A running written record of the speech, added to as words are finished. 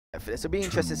for this. It'll be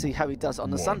interesting to see how he does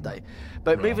on the Sunday.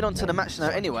 But moving on to the match now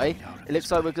anyway, it looks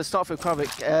like we're going to start with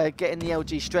Karwick getting the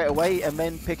LG straight away and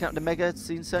then picking up the Mega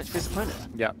to search for his opponent.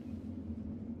 Yeah.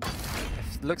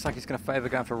 It looks like he's going to favour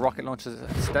going for rocket launchers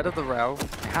instead of the rail.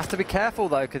 He has to be careful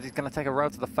though, because he's going to take a rail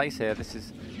to the face here. This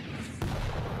is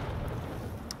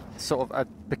sort of a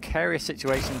precarious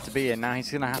situation to be in. Now he's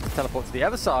going to have to teleport to the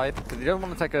other side because he doesn't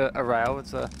want to take a rail.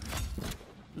 It's a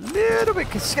little bit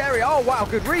scary. Oh wow,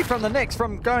 good read from the Knicks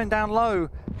from going down low.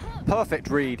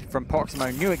 Perfect read from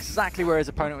Prov1mo. Knew exactly where his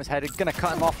opponent was headed. Going to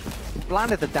cut him off.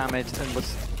 Landed the damage and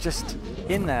was just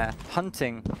in there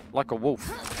hunting like a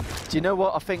wolf. Do you know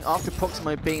what? I think after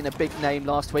Prov1mo being a big name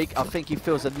last week, I think he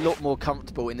feels a lot more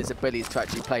comfortable in his abilities to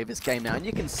actually play this game now. And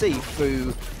you can see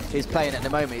through his playing at the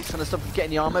moment, he's trying to stop him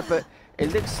getting the armor, but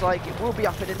it looks like it will be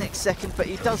up in the next second, but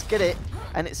he does get it.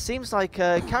 And it seems like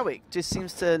Karwick just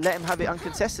seems to let him have it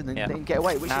uncontested and get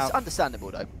away, which now, is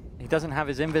understandable though. He doesn't have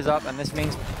his invis up, and this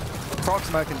means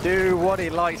Prov1mo can do what he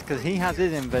likes because he has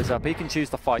his invis up. He can choose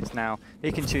the fights now.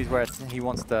 He can choose where he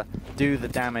wants to do the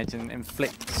damage and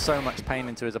inflict so much pain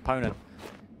into his opponent.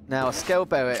 Now, a scale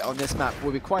bearer on this map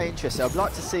will be quite interesting. I'd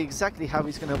like to see exactly how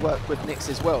he's going to work with Nyx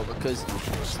as well, because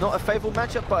it's not a favourable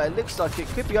matchup, but it looks like it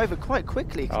could be over quite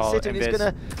quickly, considering he's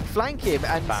going to flank him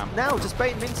and now just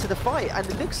bait him into the fight, and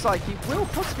it looks like he will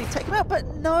possibly take him out, but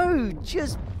no,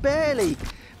 just barely.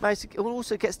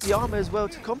 Also gets the armor as well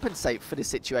to compensate for this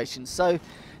situation. So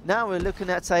now we're looking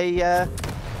at a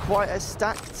quite a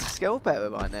stacked scale bearer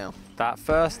right now. That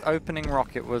first opening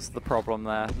rocket was the problem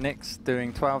there. Nyx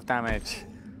doing 12 damage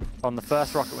on the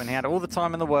first rocket when he had all the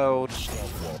time in the world.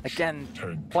 Again,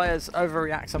 players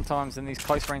overreact sometimes in these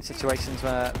close range situations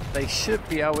where they should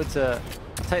be able to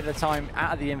take their time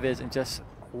out of the invis and just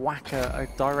whack a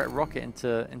direct rocket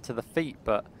into the feet.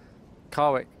 But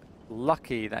Karwick,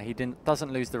 lucky that he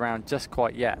doesn't lose the round just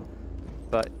quite yet.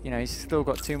 But, you know, he's still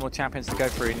got 2 more champions to go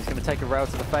through, and he's going to take a rail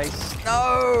to the face.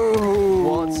 No!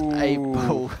 What a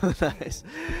pull.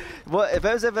 Well, if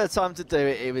there was ever a time to do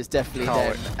it, it was definitely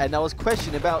them. And I was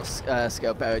questioning about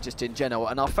Scale Bearer just in general,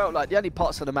 and I felt like the only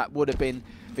parts of the map would have been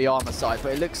the armor side,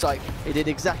 but it looks like he did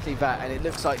exactly that, and it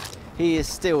looks like he is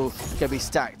still going to be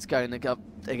stacked going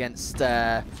against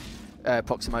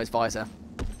Prov1mo's visor.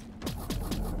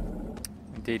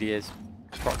 Indeed he is.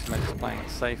 Prov1mo is playing it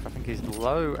safe. I think he's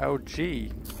low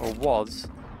LG, or was.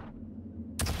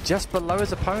 Just below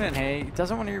his opponent here. He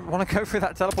doesn't want to go through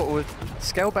that teleport with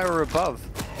Scale Bearer above.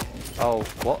 Oh,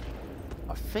 what?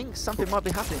 I think something might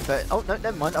be happening, but oh no,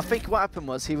 never mind. I think what happened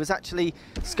was he was actually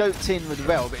scoped in with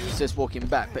Rel, but he was just walking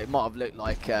back, but it might have looked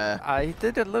like... he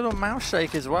did a little mouse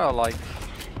shake as well, like...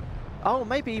 Oh,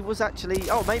 maybe he was actually...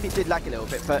 Oh, maybe it did lag a little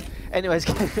bit, but anyways,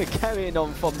 carrying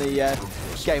on from the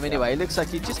game anyway, it looks like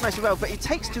he just managed to Rel, but he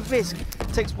takes the risk,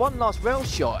 takes one last Rel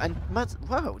shot, and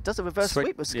wow, does a reverse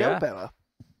sweep with Scale Bearer.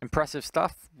 Impressive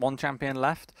stuff. 1 champion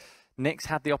left. Nyx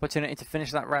had the opportunity to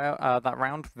finish that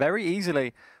round very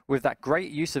easily with that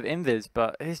great use of invis,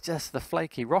 but it's just the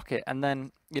flaky rocket. And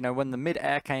then, you know, when the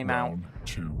mid-air came out,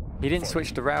 he didn't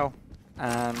switch to Rel,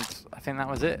 and I think that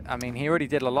was it. I mean, he already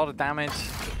did a lot of damage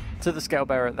to the Scale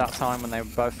Bearer at that time when they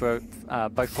were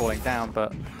both falling down,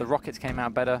 but the rockets came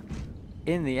out better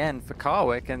in the end for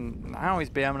Karwick, and now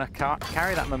he's be able to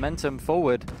carry that momentum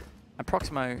forward. And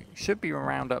Prov1mo should be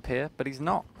around up here, but he's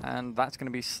not, and that's going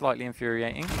to be slightly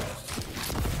infuriating.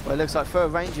 Well, it looks like for a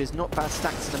Ranger is not bad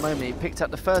stacks at the moment. He picked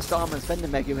up the first armors, then the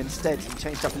Mega instead, and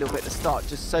changed up a little bit at the start,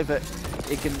 just so that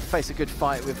he can face a good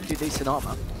fight with decent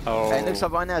armor. Oh. And it looks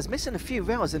like right now he's missing a few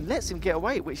rails and lets him get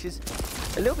away, which is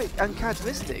a little bit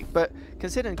uncharacteristic, but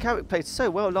considering Karwick played so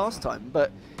well last time,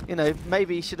 but, you know,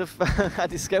 maybe he should have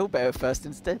had his Scale Bearer first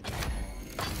instead.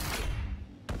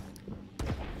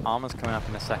 Armor's coming up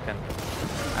in a second.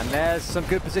 And there's some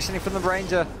good positioning from the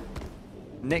Ranger.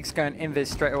 Nyx going invis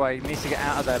straight away. Needs to get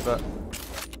out of there, but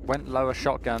went lower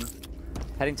shotgun.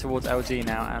 Heading towards LG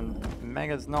now, and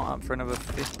Mega's not up for another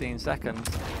 15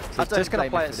 seconds. So he's just going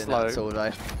to play it slow. At all, though.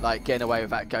 Like, getting away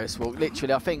with that Ghost Walk.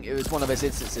 Literally, I think it was one of those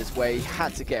instances where he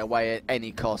had to get away at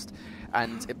any cost,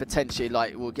 and it potentially,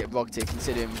 like, will get rocketed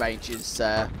considering Ranger's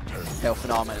health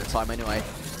and armor at the time anyway.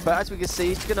 But as we can see,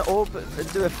 he's going to orb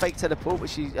and do a fake teleport,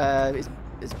 which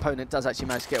his opponent does actually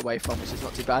manage to get away from, which is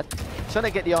not too bad. Trying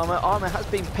to get the armor. Armor has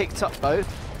been picked up, though.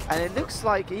 And it looks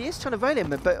like he is trying to rail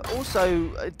him, but also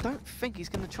I don't think he's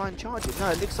going to try and charge it. No,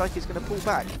 it looks like he's going to pull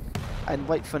back and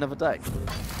wait for another day.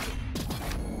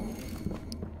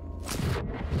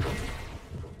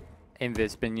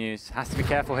 Invis been used. Has to be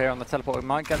careful here on the teleport. We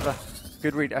might get the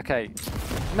good read. Okay.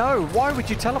 No, why would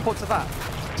you teleport to that?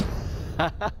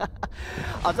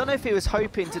 I don't know if he was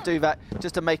hoping to do that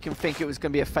just to make him think it was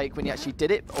going to be a fake when he actually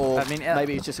did it, or I mean,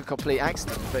 maybe it's just a complete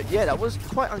accident. But yeah, that was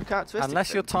quite uncharacteristic.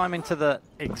 Unless you're timing to the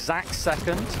exact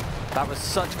second, that was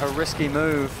such a risky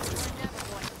move.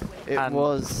 It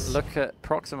was. Look at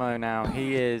Prov1mo now.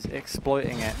 He is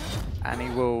exploiting it, and he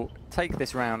will take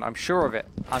this round. I'm sure of it.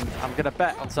 I'm going to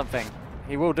bet on something.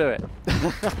 He will do it.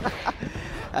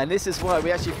 And this is why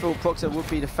we actually feel Prov1mo would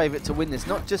be the favourite to win this.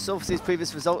 Not just obviously his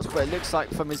previous results, but it looks like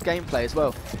from his gameplay as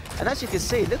well. And as you can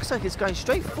see, it looks like he's going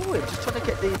straight forward, just trying to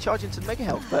get the charge into the mega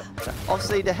health. But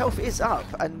obviously the health is up,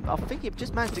 and I think he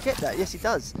just managed to get that. Yes, he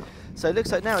does. So it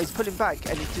looks like now he's pulling back,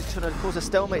 and he's just trying to cause a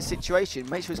stalemate situation,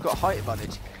 make sure he's got a height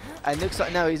advantage. And looks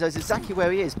like now he knows exactly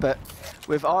where he is, but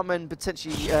with Armin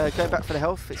potentially going back for the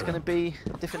health, it's going to be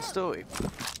a different story.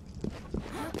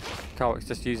 Karwick's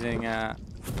just using, trying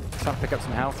to pick up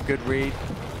some health. Good read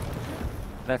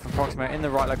there from Prov1mo in the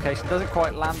right location. Doesn't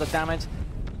quite land the damage.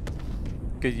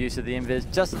 Good use of the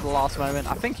invis just at the last moment.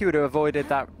 I think he would have avoided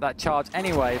that charge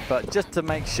anyway, but just to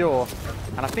make sure.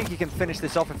 And I think he can finish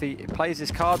this off if he plays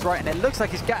his cards right. And it looks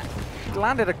like he's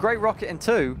landed a great rocket in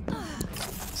two.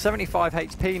 75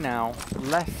 HP now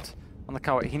left on the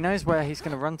Karwick. He knows where he's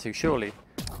going to run to, surely.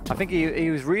 I think he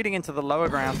was reading into the lower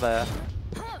ground there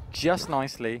just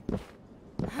nicely.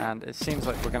 And it seems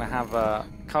like we're going to have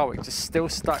Karwick just still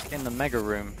stuck in the mega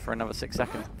room for another 6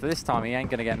 seconds. For this time, he ain't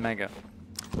going to get mega.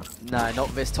 No, not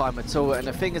this time at all. And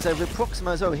the thing is, with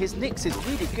Prov1mo as well, his Nyx is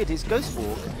really good. His Ghost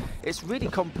Walk, it's really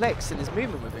complex, and his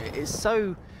movement with it is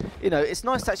so, you know, it's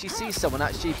nice to actually see someone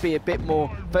actually be a bit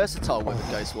more versatile with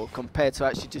a Ghost Walk compared to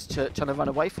actually just trying to run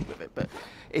away from with it. But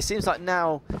it seems like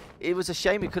now, it was a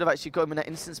shame he could have actually got him in that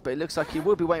instance, but it looks like he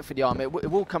will be waiting for the arm. It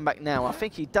will come back now. I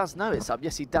think he does know it's up.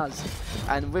 Yes, he does.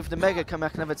 And with the Mega coming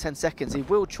back another 10 seconds, he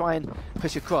will try and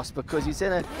push across because he's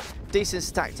in a decent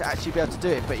stack to actually be able to do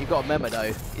it. But you've got to remember,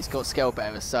 though, he's got Scale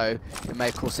Bearer, so it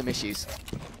may cause some issues.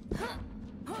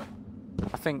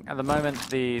 I think at the moment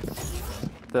the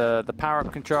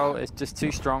power-up control is just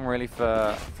too strong really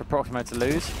for Prov1mo to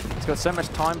lose. He's got so much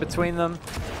time between them.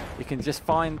 You can just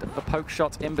find the poke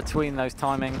shots in between those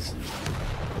timings.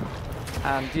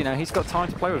 And, you know, he's got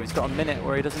time to play with. He's got a minute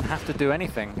where he doesn't have to do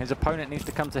anything. His opponent needs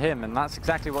to come to him, and that's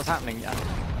exactly what's happening.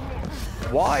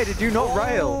 Why did you not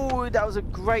rail? Oh, that was a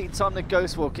great time to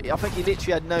Ghost Walk. I think he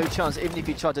literally had no chance, even if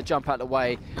he tried to jump out of the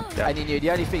way. Yeah. And he knew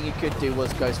the only thing he could do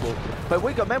was Ghost Walk. But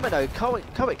we got to remember though,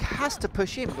 Karwick has to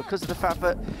push in because of the fact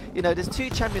that, you know, there's 2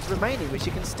 champions remaining which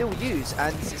he can still use,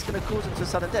 and it's going to cause him to a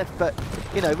sudden death. But,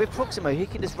 you know, with Prov1mo, he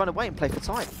can just run away and play for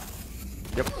time.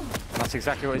 Yep, that's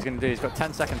exactly what he's going to do. He's got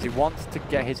 10 seconds. He wants to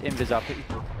get his invis up.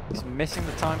 He's missing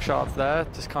the time shards there,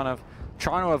 just kind of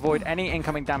trying to avoid any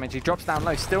incoming damage. He drops down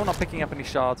low, still not picking up any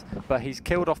shards, but he's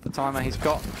killed off the timer. He's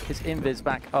got his invis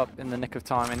back up in the nick of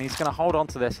time, and he's going to hold on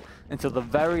to this until the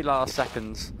very last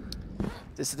seconds.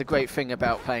 This is the great thing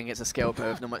about playing as a Scale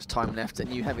Bearer with not much time left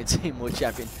and you having Team World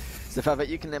Champion. It's the fact that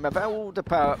you can have all the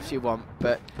power-ups you want,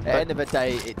 but at the end of the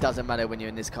day, it doesn't matter when you're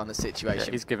in this kind of situation.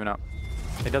 Yeah, he's given up.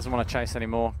 He doesn't want to chase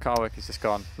anymore. Karwick is just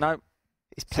gone. No.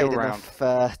 He's played enough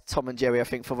Tom and Jerry, I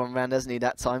think, for one round, hasn't he,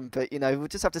 that time? But, you know, we'll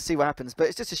just have to see what happens. But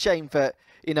it's just a shame that,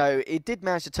 you know, he did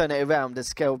manage to turn it around as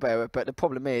Scale Bearer, but the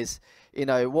problem is, you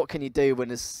know, what can you do when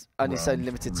there's only so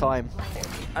limited time?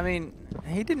 I mean,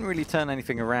 he didn't really turn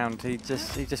anything around. He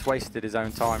just wasted his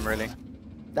own time, really.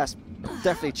 That's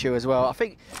definitely true as well. I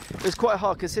think it was quite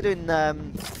hard considering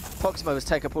Prov1mo was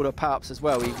taking up all the power-ups as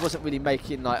well. He wasn't really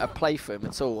making like a play for him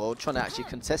at all, or trying to actually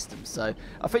contest them. So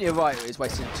I think you're right, he was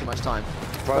wasting too much time.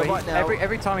 Well, right now,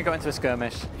 every time he got into a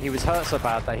skirmish, he was hurt so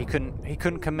bad that he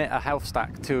couldn't commit a health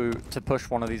stack to push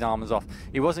one of these armors off.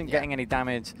 He wasn't getting any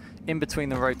damage in between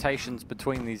the rotations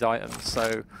between these items.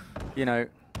 So, you know,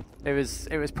 it was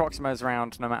Prov1mo's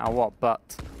round no matter what.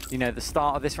 But you know, the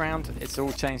start of this round, it's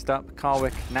all changed up.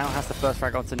 Karwick now has the first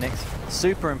frag onto Nyx.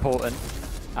 Super important,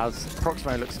 as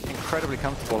Prov1mo looks incredibly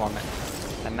comfortable on it.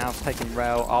 And now taking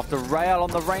rail after rail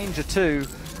on the Ranger too.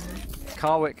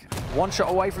 Karwick, one shot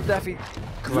away from death.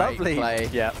 Lovely play.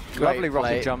 Yeah, lovely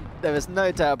rocket jump. There was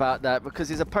no doubt about that, because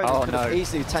his opponent could have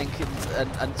easily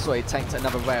tanked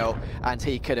another rail, and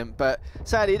he couldn't. But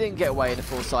sadly, he didn't get away in the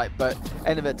full sight. But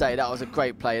end of the day, that was a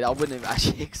great play. I wouldn't have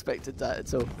actually expected that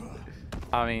at all.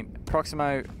 I mean,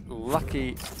 Prov1mo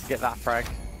lucky to get that frag.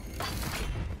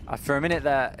 For a minute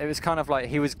there, it was kind of like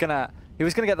he was gonna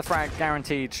get the frag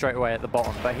guaranteed straight away at the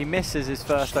bottom, but he misses his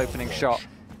first opening shot,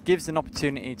 gives an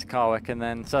opportunity to Karwick, and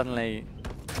then suddenly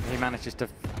he manages to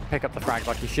pick up the frag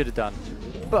like he should have done.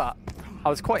 But I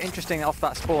was quite interesting off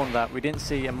that spawn that we didn't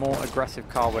see a more aggressive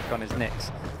Karwick on his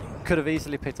Nyx. Could have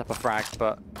easily picked up a frag,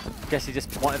 but I guess he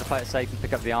just wanted to play it safe and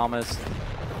pick up the armors.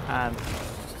 And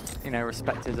you know,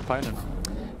 respect his opponent.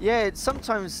 Yeah,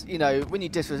 sometimes, you know, when you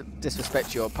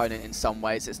disrespect your opponent in some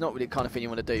ways, it's not really the kind of thing you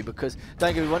want to do, because,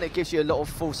 don't get me wrong, it gives you a lot of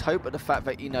false hope at the fact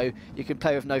that, you know, you can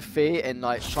play with no fear and,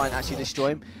 like, try and actually destroy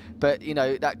him. But, you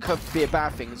know, that could be a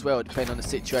bad thing as well, depending on the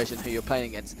situation, who you're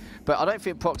playing against. But I don't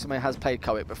think Prov1mo has played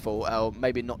Karwick before, or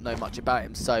maybe not know much about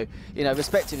him. So, you know,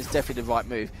 respecting is definitely the right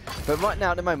move. But right now,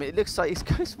 at the moment, it looks like he's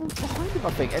going behind him, I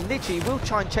think. And literally, he will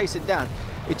try and chase him down.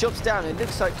 He drops down, and it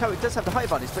looks like Karwick does have the height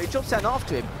advantage, but he drops down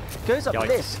after him, goes up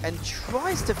lift, and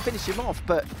tries to finish him off.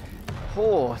 But,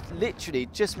 literally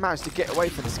just managed to get away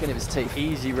from the skin of his teeth.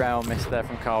 Easy rail miss there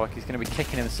from Karwick. He's going to be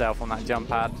kicking himself on that jump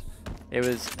pad. It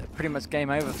was pretty much game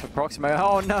over for Prov1mo.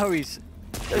 Oh no, he's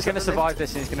going to survive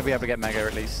this, and he's going to be able to get Mega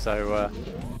at least. So a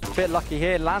bit lucky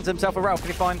here. Lands himself a rail. Can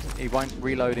he find? He won't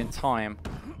reload in time,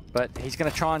 but he's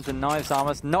going to try and deny his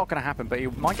armor. It's not going to happen, but he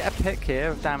might get a pick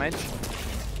here of damage.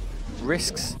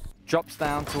 Risks, drops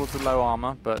down towards the low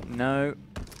armor, but no.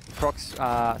 Karwick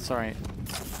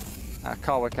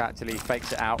actually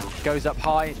fakes it out. Goes up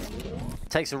high,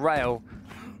 takes a rail,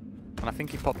 and I think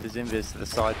he popped his invis to the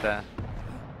side there.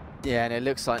 Yeah, and it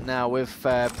looks like now with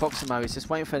Prov1mo, he's just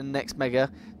waiting for the next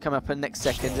Mega, come up in the next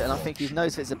second, and I think he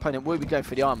knows that his opponent will be going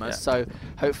for the armor, so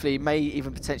hopefully he may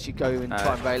even potentially go and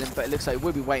try and rail him, but it looks like he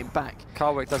will be waiting back.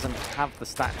 Karwick doesn't have the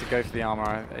stat to go for the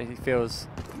armor. He feels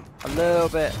a little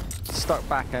bit stuck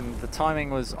back, and the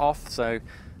timing was off, so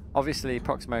obviously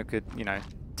Prov1mo could, you know,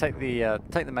 take the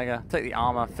Mega, take the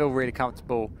armor, feel really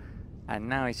comfortable, and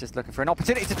now he's just looking for an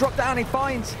opportunity to drop down. He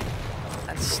finds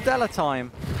and stellar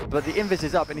time, but the invis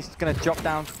is up, and he's going to drop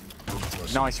down.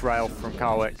 Nice rail from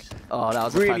Karwick. Oh, that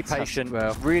was really patient,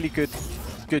 rail. Really good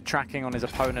tracking on his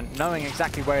opponent, knowing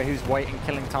exactly where he was waiting,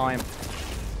 killing time.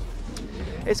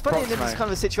 It's funny in this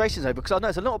kind of situations though, because I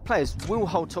notice a lot of players will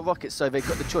hold top rockets, so they've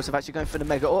got the choice of actually going for the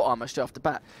Mega or armor straight off the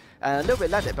bat. A little bit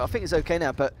landed, but I think it's okay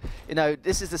now. But you know,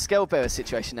 this is the Scale Bearer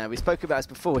situation now. We spoke about this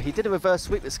before. He did a reverse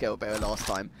sweep with Scale Bearer last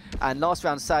time, and last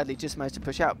round sadly just managed to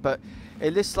push out. But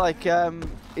it looks like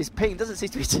his ping doesn't seem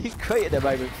to be too great at the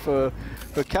moment for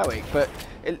Karwick, but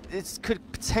it could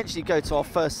potentially go to our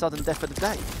first sudden death of the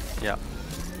day. Yeah.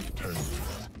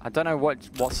 I don't know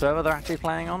what server they're actually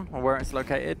playing on or where it's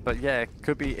located, but yeah, it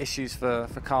could be issues for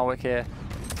Karwick here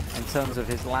in terms of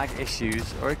his lag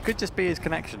issues, or it could just be his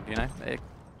connection, you know.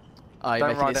 You're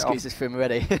making excuses for him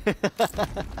already.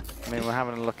 I mean, we're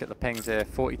having a look at the pings here.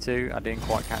 42, I didn't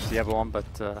quite catch the other one, but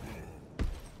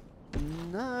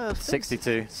no,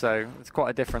 62, so it's quite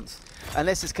a difference.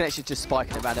 Unless his connection's just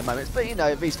spiking at random moments, but you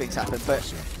know, these things happen.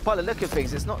 But by the look of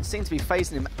things, it's not seem to be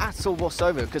phasing him at all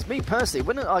whatsoever. Because me personally,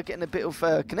 when I get in a bit of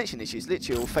connection issues,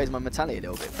 literally will phase my mentality a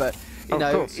little bit. But you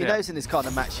know, he knows in this kind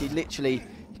of match, he literally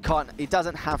can't. He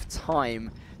doesn't have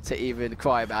time to even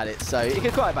cry about it. So he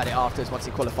can cry about it afterwards once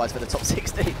he qualifies for the top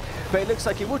 60. But it looks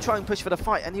like he will try and push for the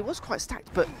fight, and he was quite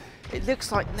stacked. But it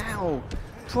looks like now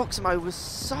Prov1mo was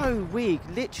so weak,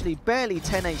 literally barely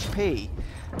 10 HP.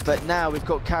 But now we've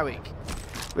got Karwick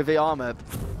with the armor,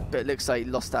 but it looks like he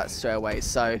lost that straight away.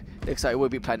 So it looks like we'll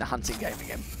be playing the hunting game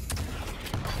again.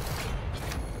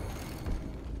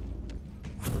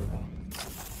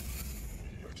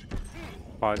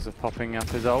 Pfizer popping up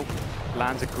his ult.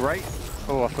 Lands a great.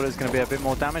 Oh, I thought it was going to be a bit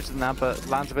more damage than that, but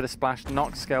lands a bit of splash,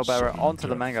 knocks Scale Bearer onto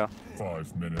the Mega.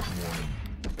 5-minute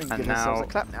warning. And now a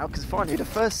clap now, because finally the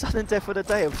first sudden death of the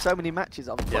day of so many matches.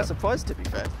 I'm quite surprised, to be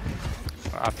fair.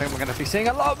 I think we're going to be seeing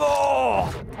a lot more.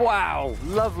 Wow,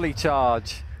 lovely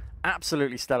charge.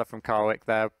 Absolutely stellar from Karwick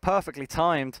there. Perfectly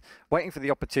timed, waiting for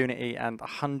the opportunity, and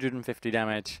 150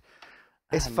 damage.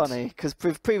 It's funny, because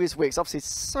with previous weeks, obviously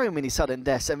so many sudden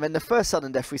deaths, and then the first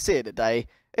sudden death we see of the day,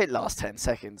 it lasts 10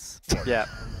 seconds. Yeah.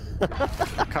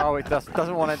 Karwick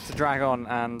doesn't want it to drag on,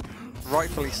 and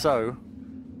rightfully so.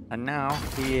 And now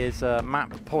he is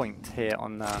map point here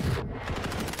on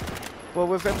well,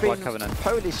 with them being Covenant.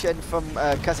 Polish and from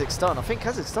Kazakhstan, I think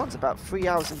Kazakhstan's about 3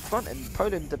 hours in front, and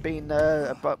Poland have been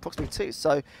about approximately 2.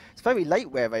 So it's very late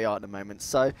where they are at the moment.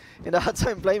 So you know, I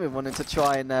don't blame him wanting to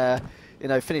try and you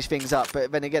know, finish things up.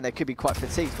 But then again, they could be quite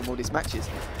fatigued from all these matches.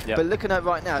 Yep. But looking at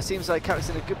right now, it seems like Karwick's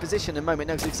in a good position at the moment.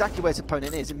 Knows exactly where his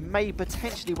opponent is. It may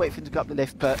potentially wait for him to go up the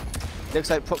lift, but it looks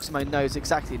like Prov1mo knows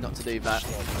exactly not to do that,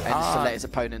 and just to let his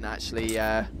opponent actually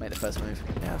make the first move.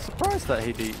 Yeah, I'm surprised that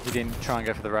he didn't try and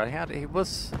go for the rail. He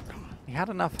had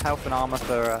enough health and armor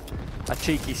for a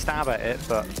cheeky stab at it,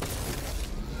 but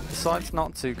decides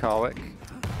not to. Karwick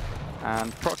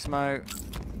and Prov1mo,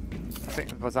 I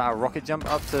think, was that a rocket jump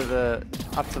up to the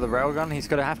railgun? He's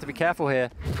going to have to be careful here.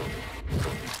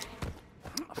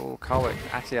 Oh, Karwick,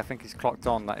 actually I think he's clocked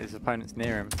on that his opponent's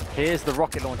near him. Here's the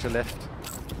rocket launcher lift.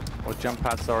 Or jump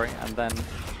pad, sorry, and then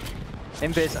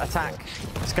Invis attack.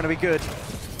 It's going to be good.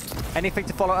 Anything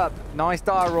to follow up. Nice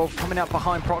dire roll coming up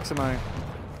behind Prov1mo.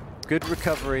 Good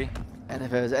recovery. And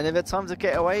if there was any other time to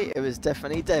get away, it was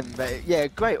definitely them. But yeah,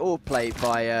 great all play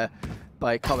by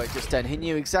Karwick just then. He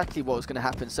knew exactly what was going to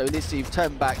happen. So literally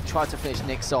turned back, tried to finish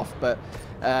Nyx off, but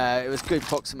it was good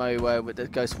Prov1mo with the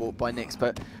ghost walk by Nyx.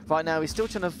 But right now he's still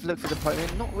trying to look for the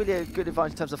opponent. Not really a good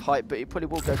advantage in terms of height, but he probably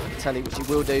will go for the telly, which he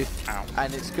will do. Ow.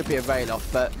 And it could be a rail off.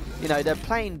 But you know, they're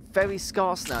playing very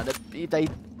scarce now.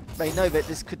 They know that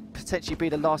this could potentially be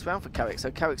the last round for Karwick. So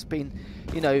Karwick's been,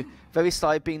 you know, very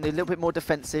sly, being a little bit more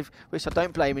defensive, which I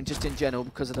don't blame him just in general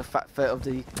because of the fact of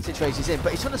the situation he's in.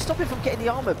 But he's trying to stop him from getting the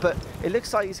armor, but it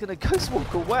looks like he's going to ghost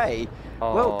walk away.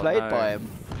 Oh, well played by him.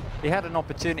 He had an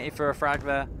opportunity for a frag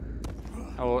there,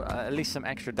 or at least some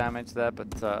extra damage there,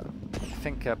 but I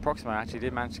think Prov1mo actually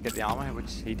did manage to get the armor,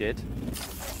 which he did,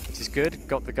 which is good.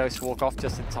 Got the ghost walk off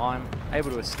just in time, able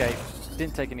to escape,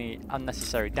 didn't take any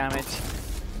unnecessary damage.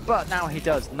 But now he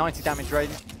does 90 damage range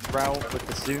rail with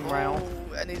the zoom rail.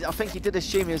 And I think he did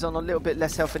assume he was on a little bit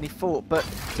less health than he thought, but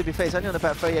to be fair, he's only on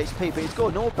about 30 HP, but he's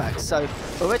got an all back, so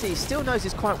already he still knows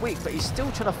he's quite weak, but he's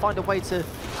still trying to find a way to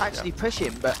actually push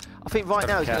him. But I think right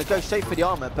now he's going to go straight for the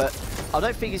armor, but I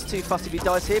don't think he's too fussed if he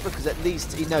dies here, because at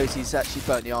least he knows he's actually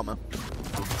burnt the armor.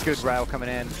 Good rail coming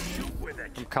in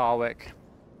from Karwick.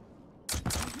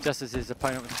 Just as his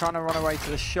opponent was trying to run away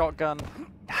to the shotgun.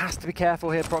 Has to be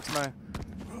careful here, Prov1mo.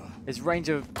 His range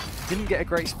of didn't get a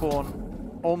great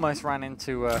spawn, almost ran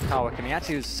into Karwick, and he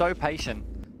actually was so patient,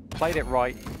 played it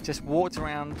right, just walked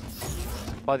around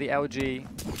by the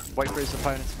LG, wait for his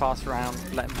opponent to pass around,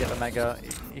 let him get the mega.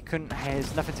 He couldn't,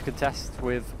 there's nothing to contest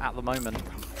with at the moment,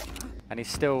 and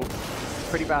he's still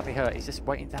pretty badly hurt. He's just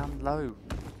waiting down low.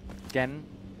 Again,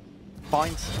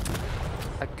 finds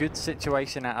a good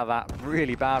situation out of that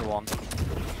really bad one.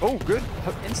 Oh, good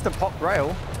instant pop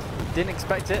rail. Didn't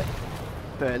expect it.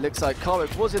 But it looks like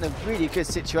Karwick was in a really good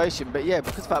situation, but yeah,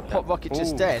 because of that pop rocket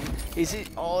just then,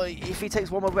 if he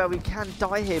takes one more rail, he can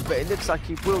die here, but it looks like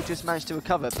he will just manage to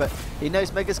recover. But he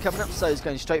knows Mega's coming up, so he's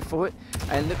going straight for it,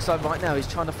 and it looks like right now he's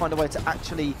trying to find a way to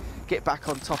actually get back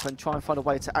on top and try and find a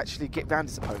way to actually get round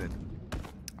his opponent.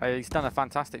 He's done a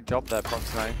fantastic job there,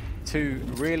 Prov1mo. Two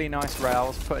really nice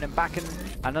rails, putting him back in,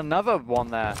 and another one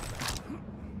there.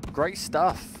 Great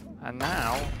stuff, and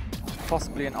now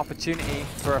possibly an opportunity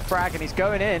for a frag, and he's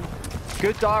going in.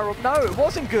 Good dire. No, it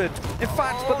wasn't good. In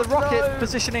fact, but the rocket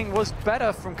positioning was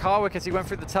better from Karwick as he went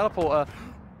through the teleporter,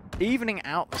 evening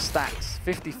out the stacks.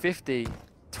 50-50,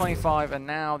 25, and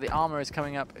now the armor is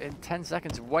coming up in 10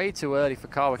 seconds. Way too early for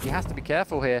Karwick. He has to be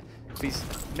careful here. If he's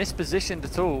mispositioned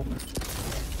at all.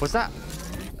 Was that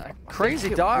a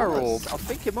crazy dire orb? I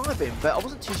think it might have been, but I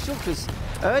wasn't too sure because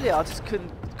earlier I just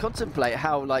couldn't contemplate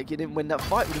how you didn't win that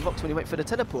fight with Vox when he went for the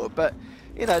teleport. But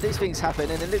you know, these things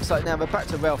happen, and it looks like now we're back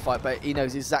to a rail fight, but he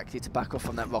knows exactly to back off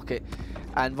from that rocket.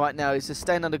 And right now he's just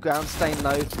staying underground, staying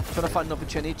low, trying to find an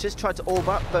opportunity. Just tried to orb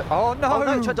up, but oh no,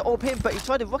 he tried to orb him, but he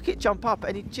tried to rocket jump up,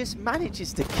 and he just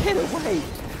manages to get away.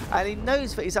 And he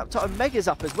knows that he's up top, and Mega's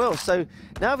up as well. So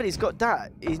now that he's got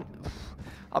that,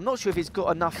 I'm not sure if he's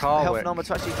got enough health and armor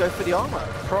to actually go for the armor.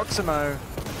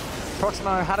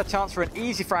 Prov1mo had a chance for an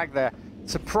easy frag there.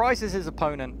 Surprises his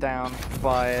opponent down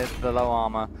by the low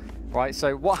armor. Right,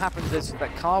 so what happens is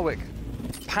that Karwick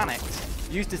panicked,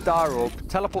 used his dire orb,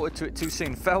 teleported to it too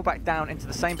soon, fell back down into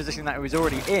the same position that he was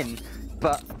already in,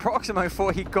 but Prov1mo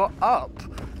thought he got up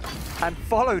and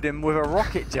followed him with a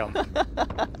rocket jump.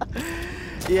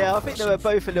 Yeah, I think they were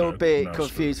both a little bit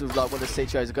confused with what the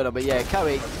situation was going on, but yeah,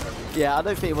 Karwick, yeah, I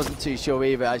don't think he wasn't too sure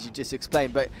either, as you just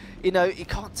explained, but you know, he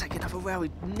can't take another rail,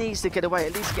 he needs to get away,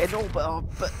 at least get an orb,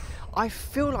 but I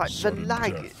feel like the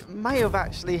lag may have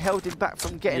actually held him back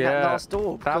from getting that last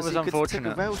orb, because he could take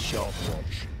a rail shot.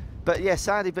 But yeah,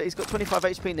 sadly, but he's got 25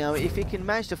 HP now. If he can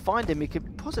manage to find him, he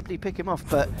could possibly pick him off,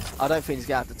 but I don't think he's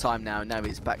going to have the time now. Now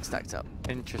he's back stacked up.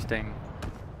 Interesting.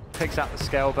 Picks out the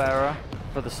scale bearer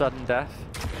for the sudden death.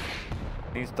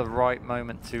 Needs the right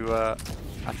moment to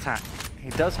attack. He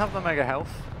does have the mega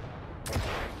health.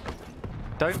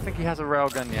 Don't think he has a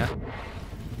railgun yet.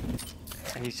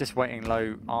 He's just waiting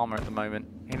low armor at the moment.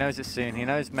 He knows it's soon. He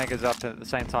knows Mega's up at the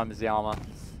same time as the armor.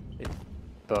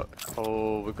 But,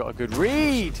 oh, we've got a good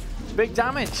read! Big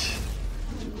damage!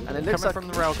 And it looks like from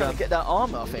the he's trying railgun. to get that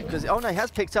armor, I think, because, oh no, he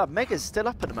has picked up. Mega's still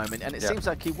up at the moment, and it seems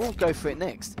like he will go for it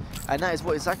next. And that is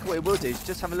exactly what he will do, is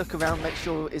just have a look around, make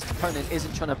sure his opponent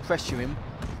isn't trying to pressure him,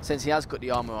 since he has got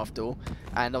the armor after all.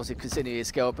 And obviously, considering his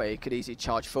scale bearer, he could easily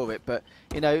charge for it. But,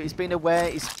 you know, he's been aware,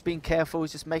 he's been careful,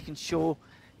 he's just making sure,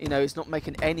 You know, he's not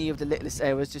making any of the littlest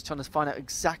errors, just trying to find out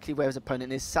exactly where his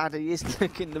opponent is. Sadly, he is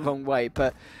looking the wrong way,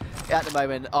 but at the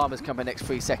moment, Armour's coming next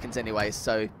 3 seconds anyway,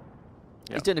 so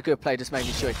he's doing a good play, just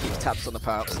making sure he keeps tabs on the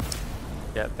power-ups.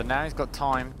 Yeah, but now he's got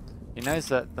time. He knows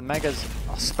that the Megas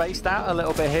are spaced out a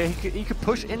little bit here. He could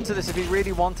push into this if he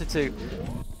really wanted to.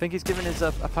 I think he's giving his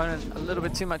opponent a little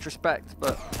bit too much respect,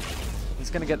 but he's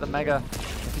going to get the Mega.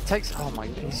 If he takes... Oh my...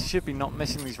 He should be not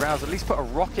missing these rails. At least put a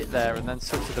rocket there and then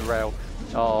switch to the rail.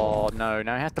 Oh no,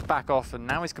 now he has to back off and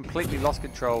now he's completely lost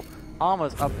control.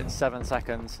 Armour's up in 7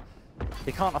 seconds.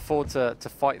 He can't afford to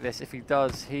fight this. If he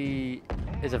does, he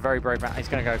is a very brave man. He's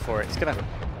going to go for it. It's going to...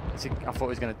 I thought he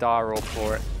was going to die roll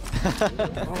for it.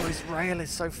 Oh, his rail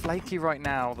is so flaky right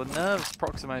now. The nerves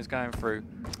Prov1mo is going through.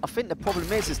 I think the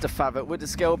problem is the fact that with the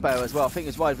scale barrel as well, I think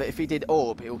it's right that if he did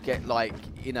orb, it'll get like,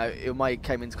 you know, it might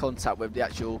came into contact with the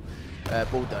actual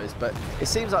bulldoze. But it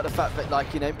seems like the fact that,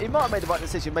 like, you know, he might have made the right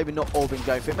decision, maybe not orbing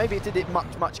going for it. Maybe he did it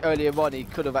much earlier on, he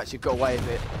could have actually got away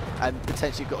with it and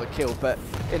potentially got a kill. But,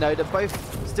 you know, they're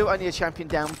both still only a champion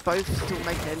down, both still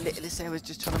making their littlest errors,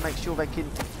 just trying to make sure they can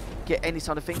get any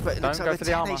sort of thing, but it looks like the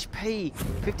 10 HP,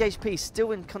 50 HP,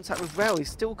 still in contact with rail. He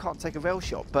still can't take a rail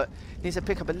shot, but he needs to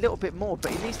pick up a little bit more,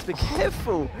 but he needs to be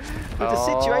careful with the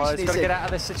situation he's got to get out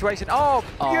of this situation. Oh,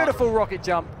 beautiful rocket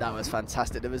jump. That was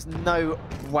fantastic. There was no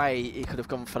way he could have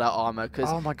gone for that armor,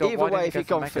 because either way, if he'd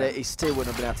gone for it, he still wouldn't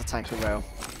have been able to tank a rail.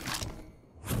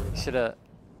 He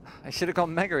should have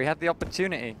gone Mega. He had the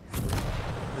opportunity.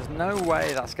 There's no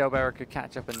way that Scalebearer could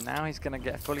catch up, and now he's going to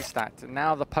get fully stacked. And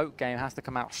now the poke game has to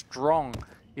come out strong,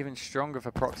 even stronger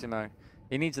for Prov1mo.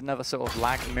 He needs another sort of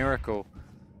lag miracle.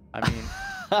 I mean...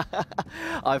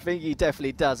 I think he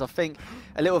definitely does. I think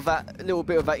a little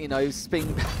bit of that, you know,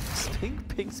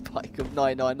 ping spike of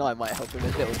 999 might help him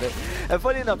a little bit. And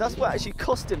funny enough, that's what actually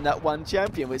cost him that 1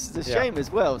 champion, which is a shame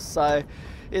as well. So,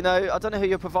 you know, I don't know who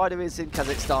your provider is in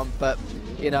Kazakhstan, but,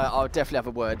 you know, I'll definitely have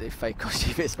a word if they cost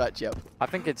you this matchup. I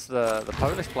think it's the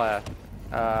Polish player.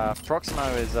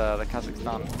 Prov1mo is the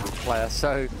Kazakhstan player,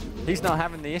 so he's not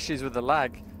having the issues with the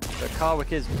lag. But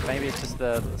Karwick is. Maybe it's just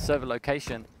the server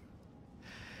location.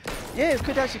 Yeah, it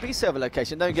could actually be server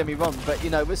location, don't get me wrong, but, you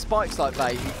know, with spikes like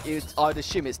that, I'd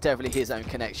assume it's definitely his own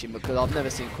connection, because I've never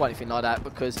seen quite anything like that,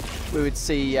 because we would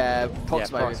see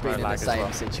Prov1mo being in the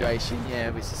same situation,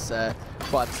 which is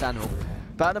quite understandable.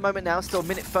 But at the moment now, still a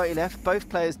minute 30 left. Both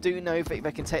players do know that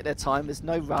they can take their time. There's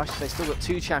no rush. They've still got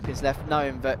 2 champions left,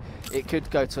 knowing that it could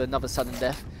go to another sudden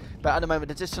death. But at the moment,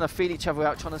 they're just trying to feel each other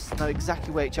out, trying to know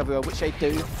exactly where each other are, which they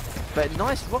do. But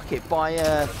nice rocket by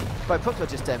Prov1mo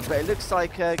just then. But it looks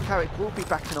like Karwick will be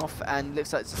backing off, and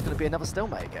looks like it's just going to be another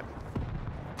stalemate again.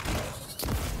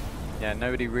 Yeah,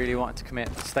 nobody really wanted to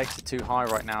commit. The stakes are too high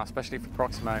right now, especially for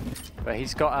Prov1mo. But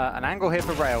he's got an angle here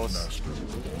for rails.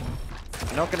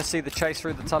 You're not going to see the chase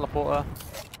through the teleporter.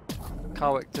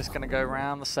 Karwick just going to go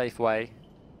around the safe way.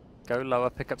 Go lower,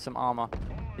 pick up some armor.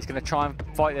 He's going to try and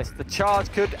fight this. The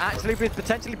charge could actually be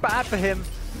potentially bad for him.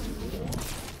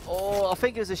 Oh, I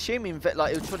think he was assuming that,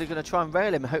 like, he was probably going to try and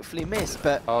rail him and hopefully miss,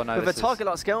 but with a target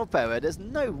like Scalebearer, there's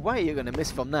no way you're going to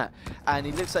miss from that. And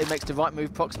he looks like he makes the right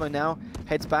move. Prov1mo now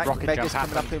heads back. Mega's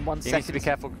coming up in 1 second. He needs to be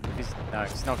careful. No,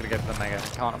 he's not going to go for the Mega.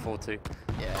 He can't afford to.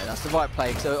 Yeah, that's the right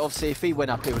play. So obviously, if he went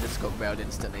up, he would have just got railed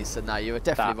instantly. So no, you were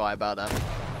definitely right about that.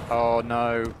 Oh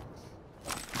no!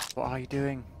 What are you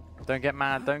doing? Don't get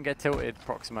mad. Don't get tilted,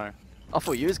 Prov1mo. I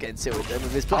thought you was getting tilted then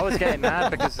with his play. I was getting mad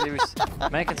because he was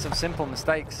making some simple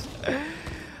mistakes.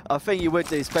 I think you would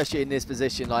do, especially in this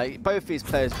position. Like, both these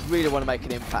players really want to make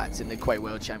an impact in the Quake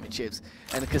World Championships.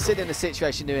 And considering the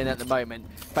situation they're in at the moment,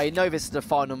 they know this is the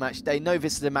final match. They know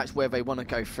this is the match where they want to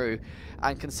go through.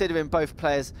 And considering both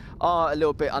players are a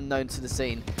little bit unknown to the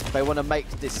scene, they want to make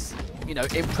this, you know,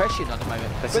 impression at the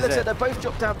moment. But looks like they both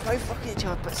dropped down, both rocking each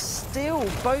other, but still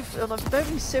both on a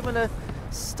very similar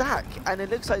stack. And it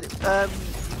looks like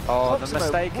oh, the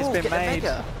mistake has been made.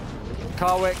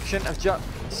 Karwick shouldn't have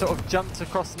sort of jumped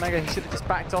across the Mega. He should have just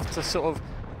backed off to sort of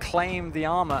claim the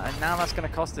armor, and now that's going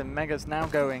to cost him. Mega's now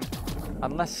going,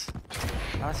 unless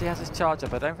he has his charge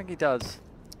up. I don't think he does.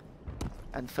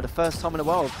 And for the first time in a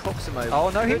while, Prov1mo. Oh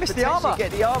no, he missed the armor.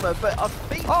 Get the armor, but I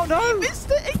think he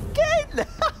missed it again.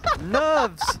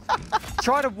 Nerves.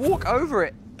 Try to walk over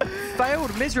it.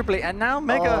 Failed miserably, and now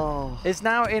Mega is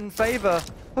now in favor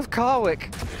of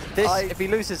Karwick. If he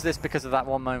loses this because of that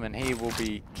one moment, he will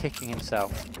be kicking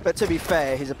himself. But to be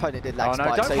fair, his opponent did lag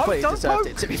spike, so he probably deserved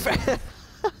it, to be fair.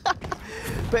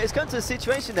 But it's come to a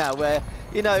situation now where,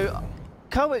 you know,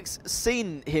 Karwick's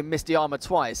seen him miss the armor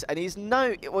twice, and he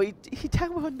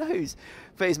damn well knows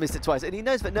that he's missed it twice, and he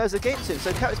knows that nerves against him,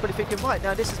 so Karwick's probably thinking, right,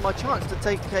 now this is my chance to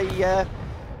take a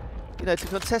you know, to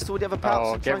contest all the other pouts.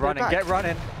 Oh, and try get and go running, back. get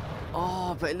running.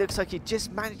 Oh, but it looks like he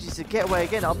just manages to get away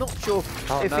again. I'm not sure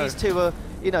if no. these two are,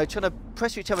 you know, trying to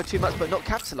pressure each other too much but not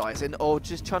capitalising, or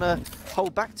just trying to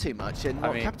hold back too much and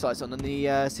not capitalise on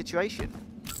the situation.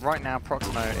 Right now,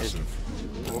 Prov1mo is,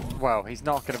 well, he's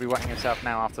not going to be wetting himself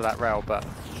now after that rail, but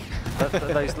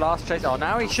those last chases. Oh,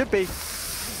 now he should be.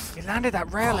 He landed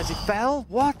that rail as he fell.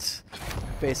 What?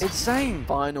 This insane.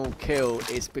 Final kill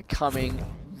is becoming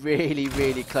really,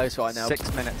 really close right now.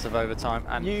 6 minutes of overtime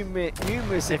and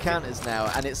numerous encounters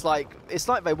now, and it's like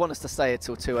they want us to stay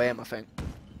until 2 AM, I think.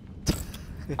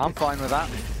 I'm fine with that.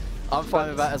 I'm fine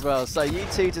with that as well. So you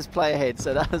two just play ahead,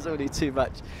 so that was already too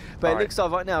much. But it looks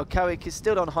like right now, Karwick is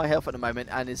still on high health at the moment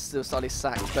and is still slightly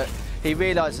sacked, but he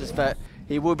realises that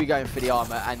he will be going for the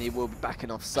armour and he will be backing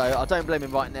off. So I don't blame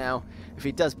him right now if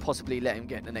he does possibly let him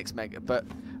get the next mega. But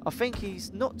I think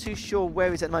he's not too sure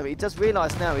where he's at the moment. He does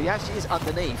realise now he actually is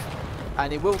underneath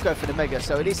and he will go for the mega.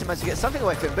 So at least he managed to get something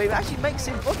away from him, but it actually makes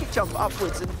him rocket jump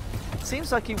upwards and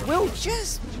seems like he will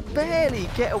just barely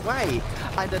get away.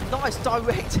 And a nice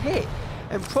direct hit.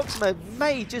 And Prov1mo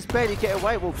may just barely get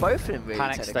away. Well, both of them really,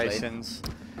 Panic stations.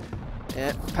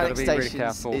 Yeah, panic stations really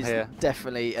careful is here.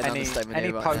 Definitely an understatement any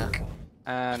here right poke, now.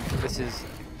 And this is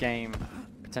game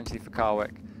potentially for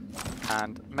Karwick.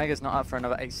 And Mega's not up for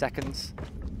another 8 seconds.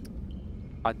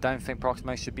 I don't think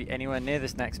Prov1mo should be anywhere near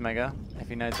this next Mega if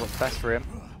he knows what's best for him.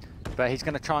 But he's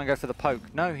going to try and go for the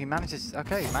poke. No, he manages.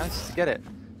 Okay, he manages to get it.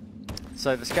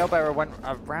 So the scale bearer went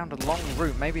around a long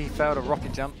route. Maybe he failed a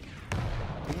rocket jump.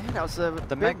 Yeah, that was a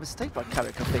big mistake by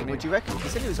Karwick, I think. Would you reckon?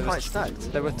 Because then he was quite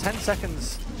stacked. There were 10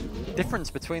 seconds difference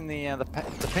between the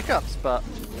pickups, but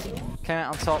came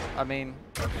out on top. I mean,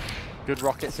 good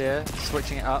rockets here,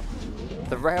 switching it up.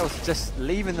 The rail's just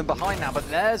leaving them behind now, but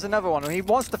there's another one. He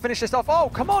wants to finish this off. Oh,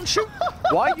 come on, shoot!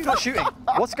 Why are you not shooting?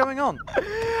 What's going on?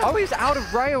 Oh, he's out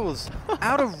of rails.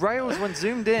 Out of rails when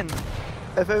zoomed in.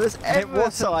 If it was ever it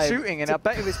wasn't time shooting, and I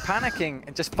bet he was panicking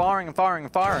and just firing and firing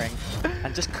and firing,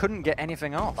 and just couldn't get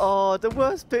anything off. Oh, the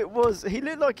worst bit was he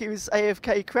looked like he was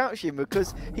AFK crouching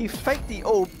because he faked the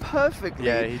orb perfectly.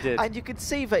 Yeah, he did. And you could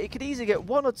see that he could easily get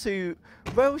 1 or 2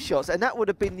 rail shots, and that would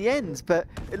have been the end. But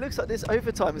it looks like this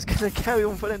overtime is going to carry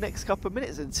on for the next couple of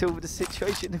minutes until the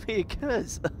situation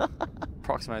reoccurs.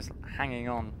 Prov1mo's hanging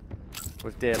on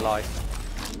with dear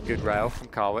life. Good rail from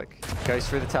Karwick. Goes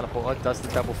through the teleporter, does the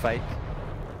double fake.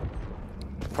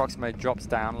 Prov1mo drops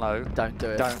down low. Don't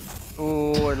do it. Don't.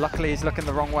 Oh, luckily he's looking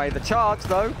the wrong way. The charge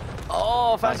though.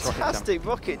 Oh, fantastic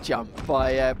rocket jump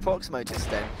by Prov1mo just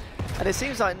then. And it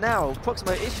seems like now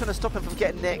Prov1mo is trying to stop him from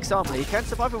getting the next armor. He can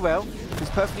survive a rail. He's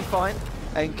perfectly fine.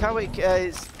 And Karwick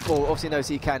is, well, obviously knows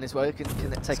he can as well. He can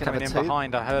take another 2. Coming in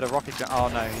behind. I heard a rocket jump. Oh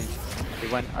no,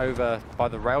 he went over by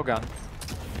the railgun.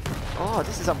 Oh,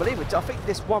 this is unbelievable. I think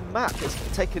this one map has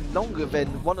taken longer than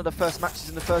one of the first matches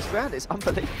in the first round. It's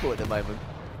unbelievable at the moment.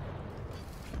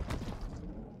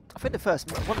 I think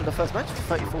one of the first matches was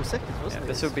 34 seconds, wasn't it?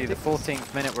 This would be the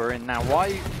 14th minute we're in now.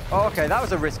 Why? Oh, okay, that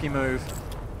was a risky move.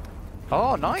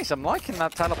 Oh, nice. I'm liking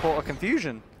that teleporter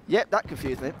confusion. Yep, that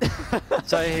confused me.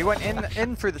 So he went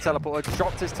in through the teleporter,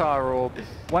 dropped his tire orb,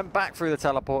 went back through the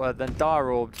teleporter, then dire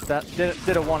orbed. That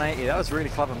did a 180. That was a really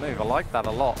clever move. I like that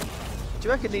a lot. Do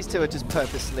you reckon these two are just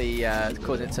purposely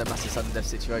causing it to a massive sudden death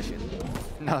situation?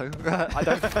 No, I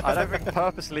don't think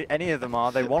purposely any of them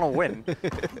are. They want to win,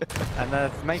 and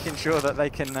they're making sure that they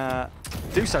can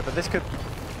do so. But this could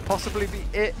possibly be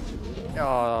it.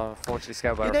 Oh, unfortunately,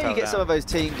 Scalebow. You know, you get some of those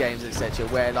team games, etc.,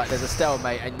 where like there's a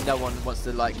stalemate and no one wants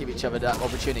to like give each other that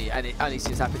opportunity, and it only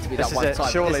seems happy to be that one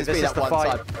time. Surely this is the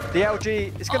fight. The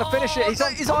LG is going to finish it.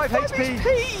 He's on 5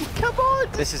 HP. Come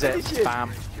on! This is it.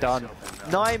 Bam. Done.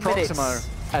 9 minutes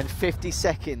and 50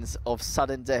 seconds of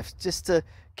sudden death just to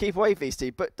keep away these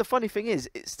two. But the funny thing is,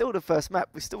 it's still the first map.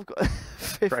 We've still got a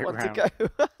 5th one to go.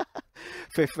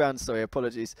 5th round, sorry,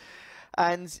 apologies.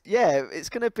 And yeah, it's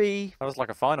going to be... That was like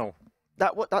a final.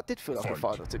 That did feel like a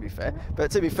final, to be fair. But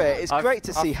to be fair, it's great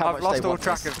to see how much they want. I've lost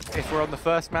all track of if we're on the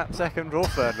first map, second or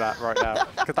third map right now,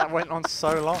 because that went on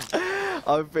so long.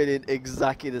 I'm feeling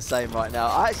exactly the same right now.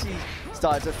 I actually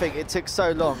started to think it took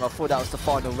so long. I thought that was the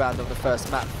final round of the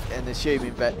first map, and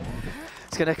assuming, but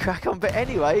it's going to crack on. But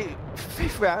anyway,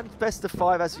 5th round, best of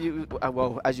 5, as you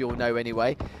all know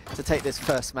anyway, to take this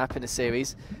first map in the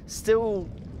series. Still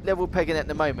level pegging at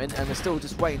the moment, and we're still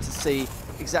just waiting to see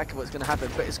exactly what's going to happen.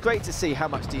 But it's great to see how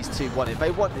much these two wanted. They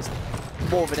want this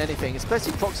more than anything,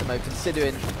 especially Prov1mo,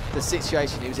 considering the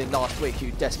situation he was in last week,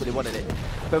 who desperately wanted it.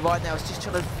 But right now, it's just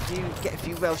trying to get a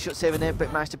few rail shots here and there,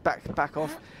 but managed to back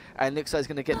off. And looks like he's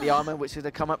going to get the armor, which is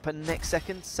going to come up in the next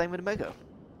second. Same with the Mega.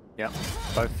 Yeah,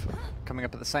 both coming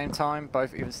up at the same time,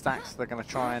 both even stacks. They're going to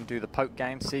try and do the poke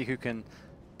game, see who can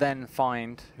then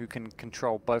find who can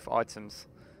control both items.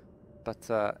 But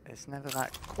it's never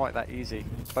quite that easy.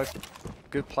 Both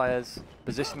good players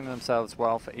positioning themselves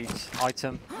well for each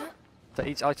item. For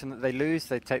each item that they lose,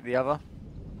 they take the other.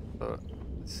 But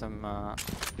some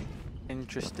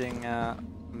interesting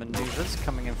maneuvers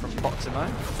coming in from Prov1mo.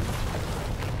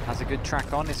 Has a good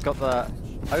track on. He's got the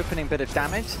opening bit of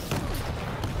damage.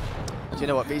 Do you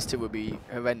know what? These two would be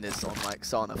horrendous on like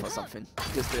Sarnath or something.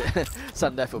 Because the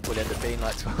sudden death will probably end up being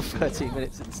like 12-13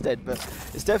 minutes instead. But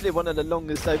it's definitely one of the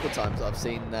longest overtimes I've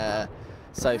seen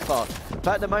so far. But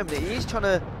at the moment, he is trying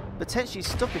to potentially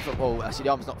stop it for, well, actually the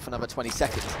arm's not for another 20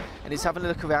 seconds. And he's having a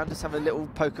look around, just having a little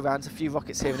poke around, a few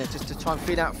rockets here and there, just to try and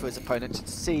feel out for his opponent, just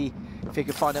to see if he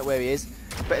can find out where he is.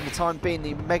 But in the time being,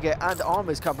 the Mega and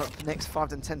Armor's coming up for the next 5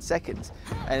 to 10 seconds.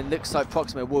 And it looks like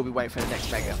Prov1mo will be waiting for the next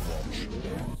Mega.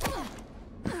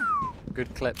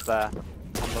 Good clip there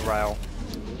on the rail.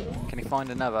 Can he find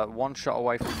another? One shot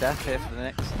away from death here for the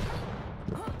Nyx.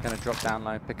 Going to drop down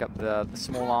low, pick up the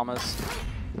small armors.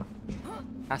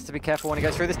 Has to be careful when he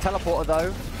goes through this teleporter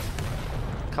though.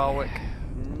 Karwick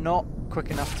not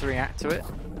quick enough to react to it.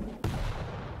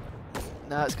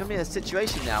 Now it's going to be a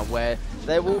situation now where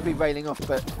they will be railing off,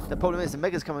 but the problem is the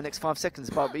Mega's coming in the next 5 seconds.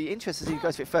 But it'll be interesting to see who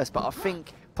goes for it first. But I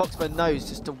think Prov1mo knows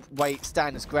just to wait,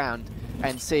 stand his ground,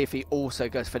 and see if he also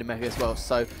goes for the Mega as well.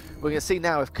 So we're going to see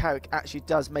now if Karwick actually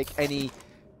does make any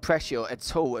pressure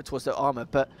at all towards the armor.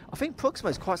 But I think Prov1mo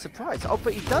is quite surprised. Oh,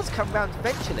 but he does come round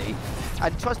eventually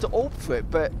and tries to AWP for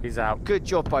it, but he's out. Good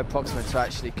job by Prov1mo to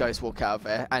actually ghost walk out of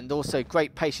there, and also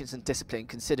great patience and discipline,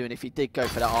 considering if he did go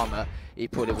for that armor, he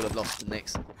probably would have lost the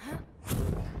Nyx.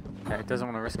 Yeah, he doesn't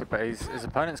want to risk it, but his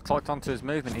opponent's clocked onto his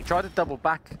movement. He tried to double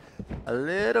back a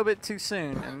little bit too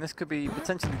soon, and this could be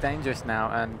potentially dangerous now.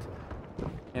 And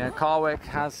you know, Karwick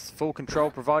has full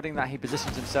control, providing that he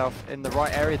positions himself in the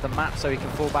right area of the map so he can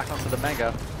fall back onto the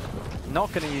Mega.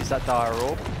 Not going to use that Dire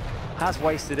Orb. Has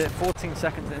wasted it. 14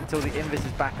 seconds until the Invis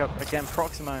is back up. Again,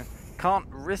 Prov1mo can't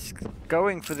risk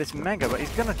going for this Mega, but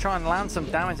he's going to try and land some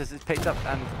damage as it's picked up,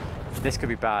 and this could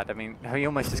be bad. I mean, he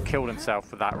almost just killed himself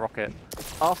with that rocket.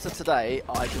 After today,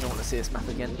 I do not want to see this map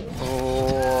again.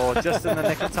 Oh, just in the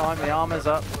nick of time, the armor's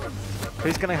up.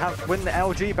 Who's going to win the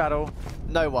LG battle?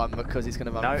 No one, because he's going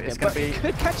to run off again. It's going to be...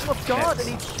 could catch him off guard, and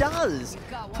he does!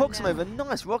 Prov1mo with a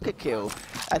nice rocket kill.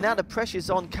 And now the pressure's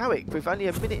on Karwick with only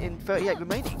 1 minute and 38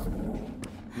 remaining.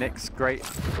 Nyx, great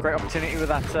opportunity with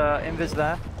that Invis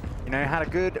there. You know, had a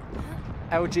good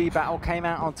LG battle, came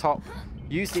out on top,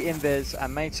 used the Invis,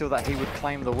 and made sure that he would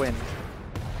claim the win.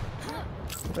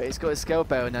 But he's got his scale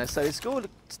barrel now, so he's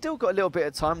still got a little bit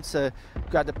of time to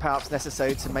grab the power-ups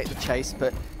necessary to make the chase.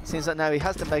 But it seems like now he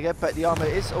has the Mega, but the armor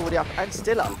is already up and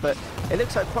still up. But it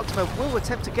looks like Prov1mo will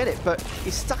attempt to get it, but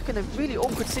he's stuck in a really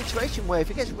awkward situation where if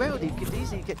he gets railed, he could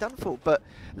easily get done for. But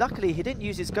luckily, he didn't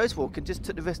use his Ghost Walk and just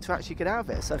took the risk to actually get out of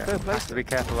it. So fair play. Has to be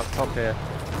careful up top here.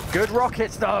 Good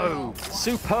rockets though!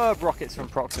 Superb rockets from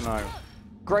Prov1mo.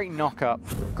 Great knock-up,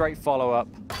 great follow-up.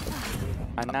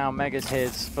 And now Mega's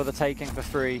his for the taking for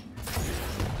free.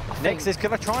 Nyx is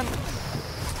going to try and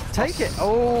take it.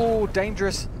 Oh,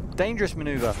 dangerous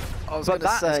maneuver. But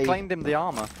that has claimed him the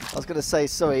armor. I was going to say,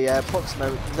 sorry,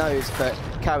 Prov1mo knows, but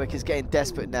Karwick is getting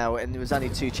desperate now, and there was only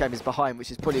 2 champions behind,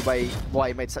 which is probably why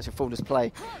he made such a foolish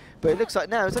play. But it looks like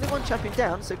now there's only 1 champion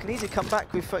down, so can easily come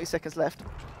back with 30 seconds left.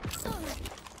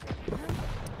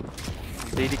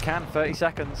 Indeed he can, 30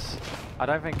 seconds. I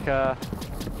don't think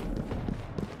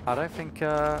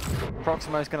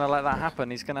Prov1mo is going to let that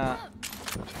happen. He's going to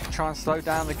try and slow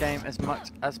down the game as much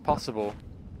as possible.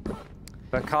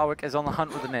 But Karwick is on the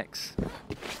hunt with the Nyx.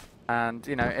 And,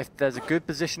 you know, if there's a good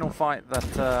positional fight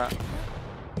that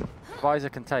Visor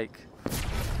can take.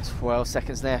 12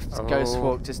 seconds left. Oh. Ghost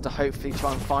Walk just to hopefully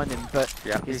try and find him. But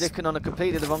yeah, he's looking on a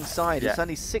completely the wrong side. There's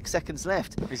only 6 seconds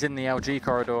left. He's in the LG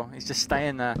corridor. He's just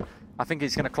staying there. I think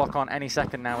he's going to clock on any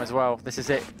second now as well. This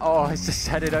is it. Oh, he's just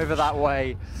headed over that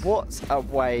way. What a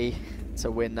way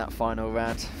to win that final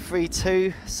round.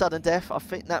 3-2, sudden death. I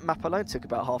think that map alone took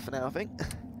about half an hour, I think.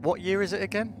 What year is it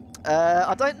again?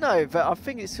 I don't know, but I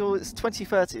think it's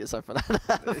 2030 or something like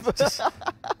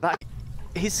that.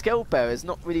 His skill bearer is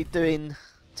not really doing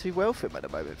too well for him at the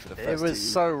moment for the first It was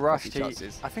so rushed.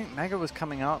 I think Mega was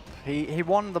coming up. He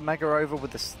won the Mega over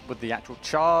with the actual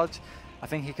charge. I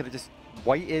think he could have just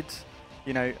waited.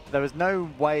 You know, there was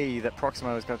no way that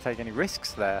Prov1mo was going to take any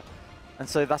risks there. And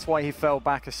so that's why he fell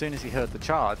back as soon as he heard the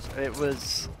charge. It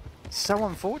was so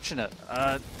unfortunate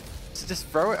to just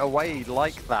throw it away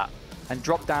like that and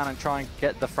drop down and try and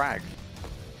get the frag.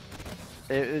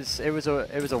 it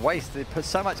was a waste. They put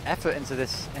so much effort into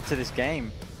this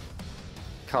game,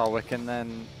 Karwick, and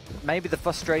then maybe the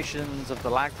frustrations of the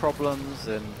lag problems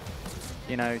and,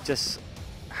 you know, just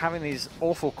having these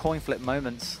awful coin flip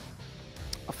moments.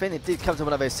 I think it did come to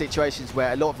one of those situations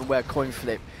where a lot of them were coin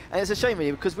flip, and it's a shame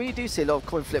really, because when you do see a lot of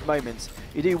coin flip moments,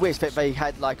 you do wish that they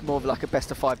had like more of like a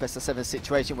best of 5, best of 7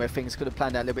 situation where things could have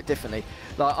planned out a little bit differently.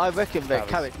 Like I reckon that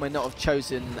Karwick might not have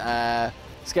chosen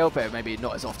scale player maybe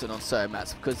not as often on certain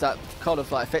maps, because that kind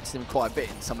of like affected him quite a bit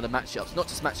in some of the matchups, not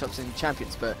just matchups in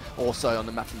champions, but also on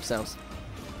the map themselves.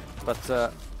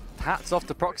 But hats off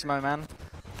to Prov1mo, man.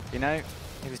 You know,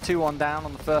 he was 2-1 down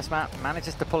on the first map,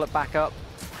 manages to pull it back up,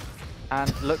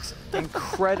 and looks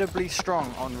incredibly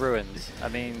strong on Ruins. I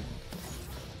mean,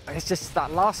 it's just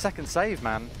that last second save,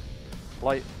 man.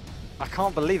 Like, I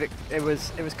can't believe it. It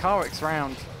was Karwick's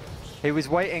round. He was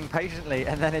waiting patiently,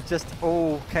 and then it just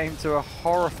all came to a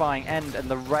horrifying end. And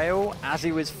the rail, as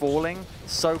he was falling,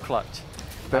 so clutch.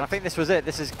 But I think this was it.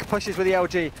 This is pushes with the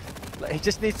LG. He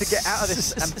just needs to get out of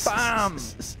this, and bam!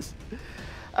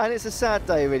 And it's a sad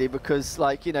day, really, because,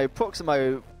 like, you know,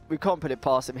 Prov1mo, we can't put it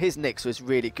past him. His Nyx was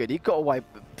really good. He got away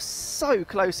so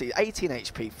closely. 18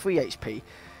 HP, 3 HP.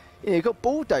 You know, he got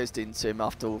bulldozed into him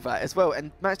after all that as well,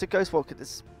 and managed to ghost walk at the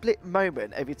split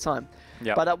moment every time.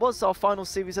 Yep. But that was our final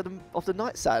series of the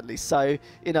night, sadly. So,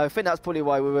 you know, I think that's probably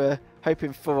why we were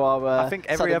hoping for our I think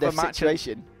every other match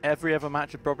situation. Every other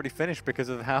match had probably finished because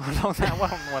of how long that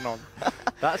one went on.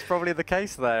 That's probably the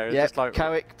case there. Yeah, just like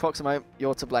Karwick, Prov1mo,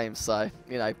 you're to blame. So,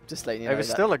 you know, just letting you know. It was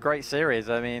still a great series.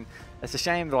 I mean, it's a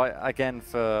shame, like, again,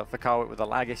 for Karwick with the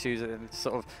lag issues, and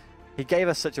sort of, he gave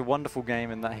us such a wonderful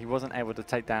game in that he wasn't able to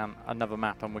take down another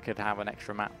map, and we could have an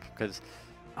extra map, because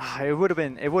it would have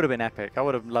been epic. I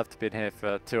would have loved to be here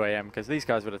for 2 AM, because these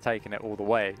guys would have taken it all the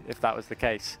way if that was the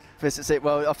case. This is it.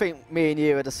 Well, I think me and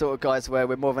you are the sort of guys where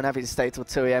we're more than happy to stay till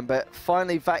 2 AM. But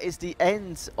finally, that is the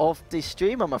end of the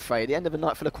stream, I'm afraid. The end of the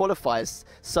night for the qualifiers.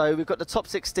 So we've got the top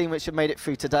 16, which have made it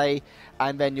through today,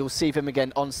 and then you'll see them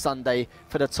again on Sunday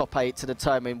for the top 8 to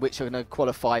determine which are going to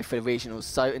qualify for the regionals.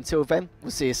 So until then,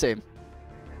 we'll see you soon.